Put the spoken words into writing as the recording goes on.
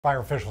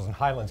Fire officials in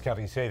Highlands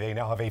County say they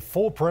now have a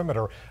full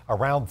perimeter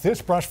around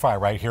this brush fire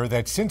right here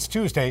that since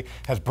Tuesday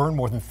has burned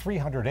more than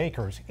 300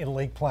 acres in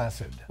Lake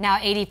Placid. Now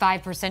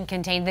 85%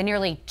 contained. The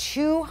nearly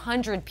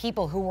 200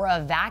 people who were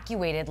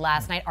evacuated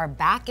last night are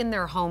back in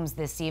their homes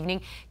this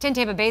evening. 10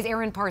 Tampa Bay's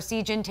Aaron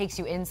Parsegian takes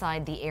you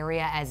inside the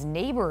area as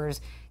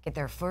neighbors get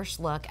their first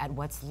look at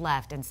what's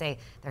left and say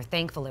they're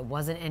thankful it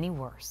wasn't any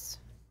worse.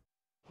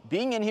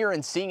 Being in here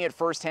and seeing it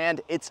firsthand,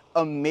 it's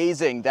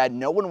amazing that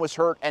no one was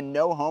hurt and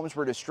no homes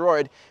were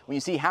destroyed. When you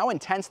see how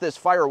intense this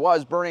fire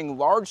was, burning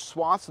large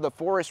swaths of the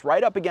forest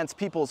right up against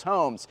people's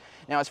homes.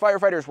 Now, as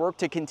firefighters work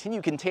to continue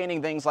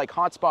containing things like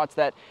hotspots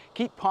that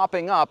keep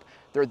popping up,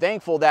 they're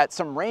thankful that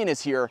some rain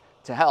is here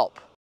to help.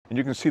 And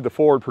you can see the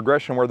forward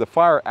progression where the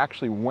fire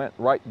actually went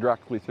right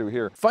directly through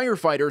here.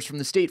 Firefighters from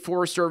the State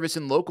Forest Service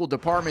and local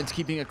departments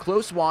keeping a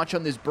close watch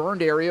on this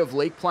burned area of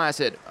Lake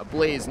Placid, a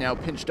blaze now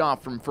pinched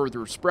off from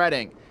further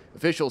spreading.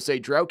 Officials say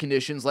drought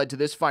conditions led to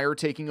this fire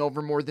taking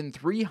over more than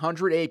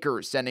 300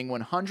 acres, sending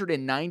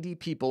 190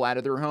 people out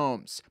of their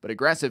homes. But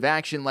aggressive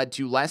action led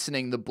to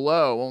lessening the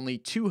blow. Only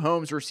 2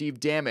 homes received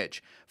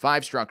damage.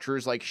 5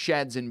 structures like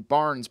sheds and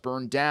barns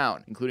burned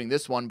down, including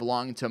this one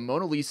belonging to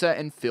Mona Lisa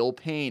and Phil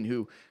Payne,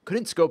 who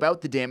couldn't scope out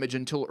the damage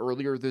until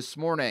earlier this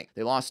morning.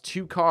 They lost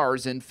 2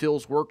 cars and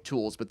Phil's work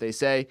tools, but they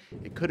say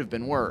it could have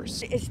been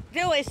worse. It's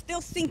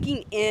still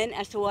sinking in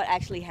as to what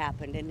actually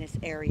happened in this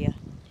area.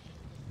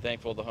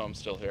 Thankful the home's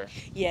still here.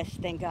 Yes,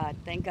 thank God,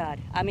 thank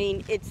God. I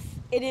mean, it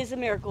is a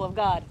miracle of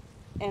God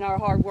and our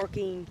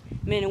hardworking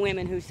men and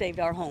women who saved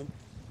our home.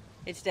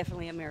 It's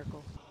definitely a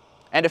miracle.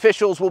 And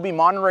officials will be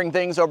monitoring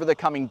things over the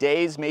coming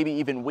days, maybe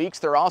even weeks.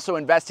 They're also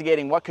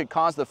investigating what could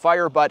cause the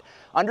fire, but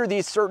under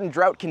these certain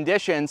drought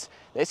conditions,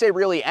 they say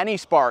really any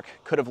spark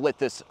could have lit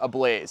this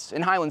ablaze.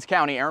 In Highlands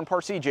County, Aaron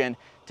Parsegian,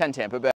 10 Tampa Bay.